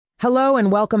Hello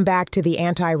and welcome back to the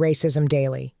Anti-Racism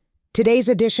Daily. Today's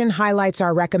edition highlights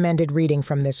our recommended reading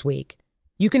from this week.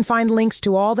 You can find links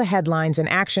to all the headlines and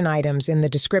action items in the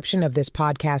description of this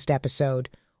podcast episode,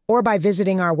 or by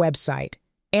visiting our website,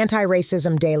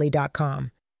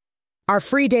 antiracismdaily.com. Our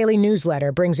free daily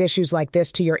newsletter brings issues like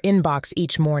this to your inbox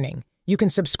each morning. You can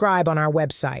subscribe on our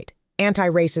website,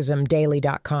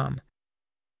 antiracismdaily.com.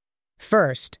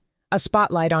 First, a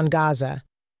spotlight on Gaza.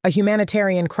 A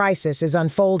humanitarian crisis is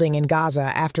unfolding in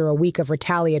Gaza after a week of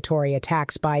retaliatory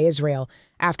attacks by Israel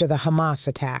after the Hamas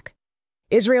attack.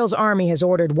 Israel's army has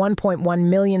ordered 1.1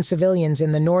 million civilians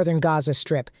in the northern Gaza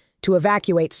Strip to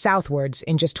evacuate southwards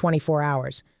in just 24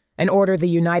 hours, an order the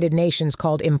United Nations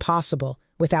called impossible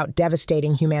without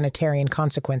devastating humanitarian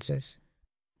consequences.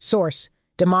 Source: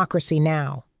 Democracy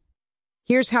Now!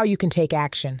 Here's how you can take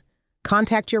action.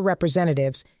 Contact your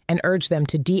representatives and urge them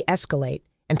to de-escalate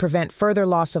and prevent further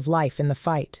loss of life in the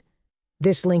fight.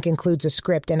 This link includes a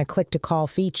script and a click-to-call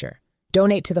feature.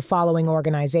 Donate to the following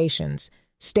organizations: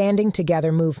 Standing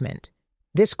Together Movement.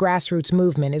 This grassroots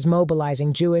movement is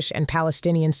mobilizing Jewish and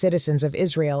Palestinian citizens of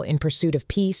Israel in pursuit of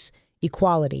peace,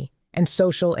 equality, and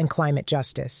social and climate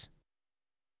justice.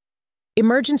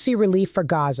 Emergency Relief for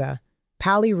Gaza,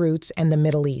 Pali Roots and the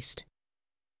Middle East.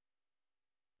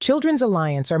 Children's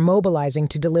Alliance are mobilizing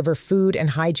to deliver food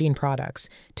and hygiene products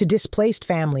to displaced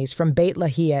families from Beit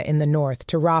Lahia in the north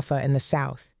to Rafah in the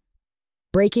south.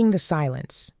 Breaking the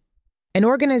Silence. An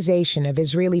organization of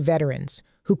Israeli veterans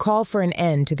who call for an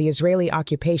end to the Israeli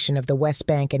occupation of the West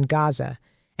Bank and Gaza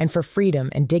and for freedom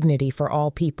and dignity for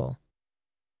all people.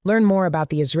 Learn more about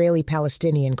the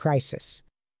Israeli-Palestinian crisis.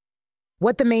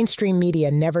 What the mainstream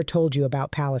media never told you about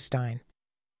Palestine.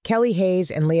 Kelly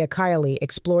Hayes and Leah Kiley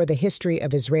explore the history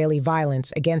of Israeli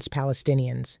violence against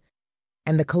Palestinians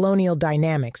and the colonial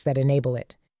dynamics that enable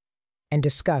it, and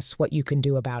discuss what you can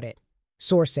do about it.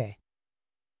 Source: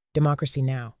 Democracy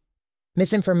Now!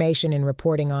 Misinformation in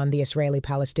reporting on the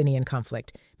Israeli-Palestinian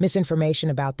conflict. Misinformation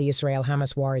about the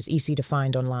Israel-Hamas war is easy to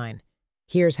find online.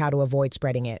 Here's how to avoid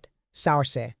spreading it.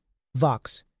 Source: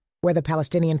 Vox, where the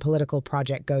Palestinian political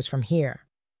project goes from here.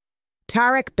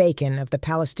 Tarek Bacon of the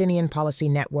Palestinian Policy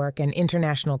Network and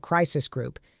International Crisis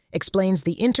Group explains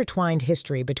the intertwined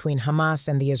history between Hamas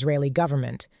and the Israeli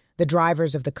government, the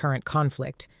drivers of the current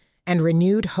conflict, and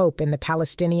renewed hope in the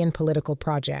Palestinian political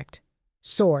project.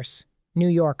 Source: New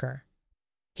Yorker.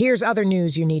 Here's other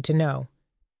news you need to know.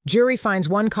 Jury finds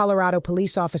one Colorado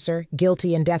police officer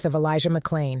guilty in death of Elijah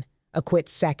McClain,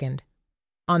 acquits second.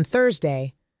 On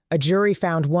Thursday, a jury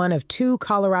found one of two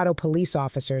Colorado police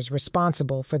officers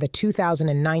responsible for the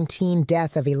 2019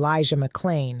 death of Elijah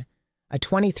McClain, a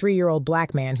 23-year-old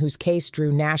black man whose case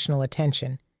drew national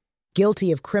attention,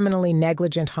 guilty of criminally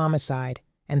negligent homicide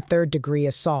and third-degree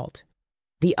assault.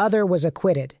 The other was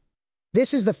acquitted.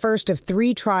 This is the first of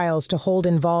 3 trials to hold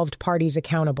involved parties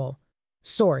accountable.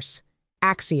 Source: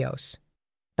 Axios.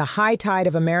 The high tide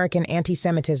of American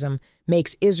anti-Semitism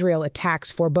makes Israel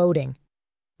attacks foreboding.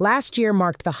 Last year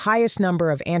marked the highest number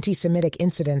of anti-Semitic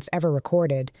incidents ever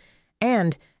recorded,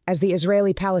 and, as the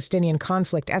Israeli-Palestinian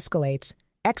conflict escalates,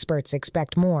 experts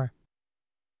expect more.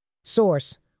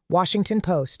 Source: Washington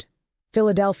Post.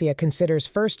 Philadelphia considers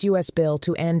first U.S. bill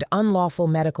to end unlawful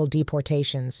medical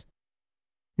deportations.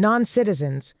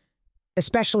 Non-citizens,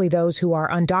 especially those who are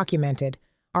undocumented,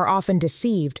 are often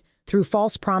deceived through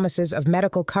false promises of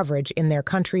medical coverage in their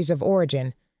countries of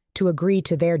origin to agree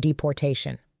to their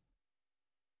deportation.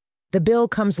 The bill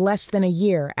comes less than a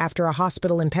year after a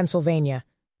hospital in Pennsylvania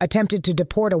attempted to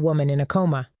deport a woman in a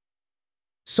coma.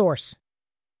 Source: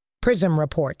 Prism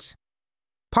reports.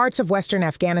 Parts of western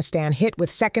Afghanistan hit with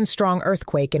second strong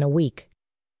earthquake in a week.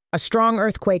 A strong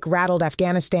earthquake rattled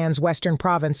Afghanistan's western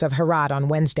province of Herat on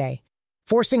Wednesday,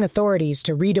 forcing authorities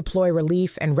to redeploy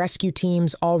relief and rescue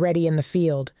teams already in the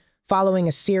field following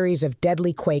a series of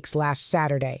deadly quakes last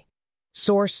Saturday.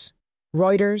 Source: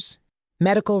 Reuters.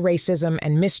 Medical racism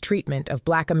and mistreatment of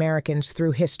Black Americans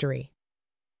through history.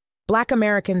 Black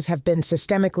Americans have been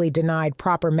systemically denied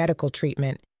proper medical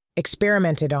treatment,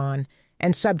 experimented on,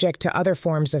 and subject to other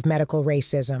forms of medical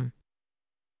racism.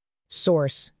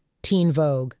 Source: Teen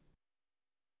Vogue.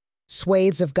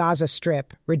 Swathes of Gaza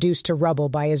Strip reduced to rubble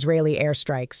by Israeli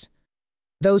airstrikes.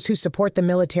 Those who support the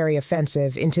military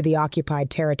offensive into the occupied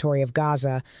territory of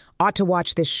Gaza ought to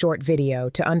watch this short video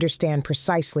to understand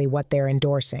precisely what they're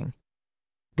endorsing.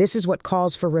 This is what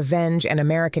calls for revenge and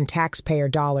American taxpayer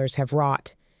dollars have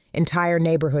wrought. Entire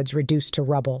neighborhoods reduced to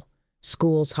rubble.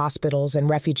 Schools, hospitals, and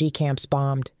refugee camps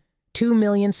bombed. 2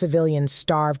 million civilians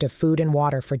starved of food and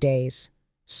water for days.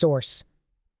 Source: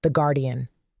 The Guardian.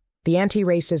 The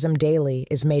Anti-Racism Daily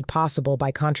is made possible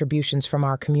by contributions from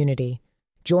our community.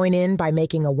 Join in by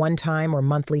making a one-time or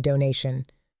monthly donation.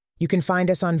 You can find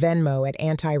us on Venmo at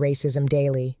Anti-Racism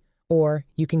Daily, or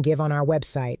you can give on our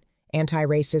website,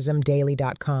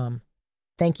 antiracismdaily.com.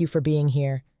 Thank you for being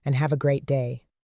here, and have a great day.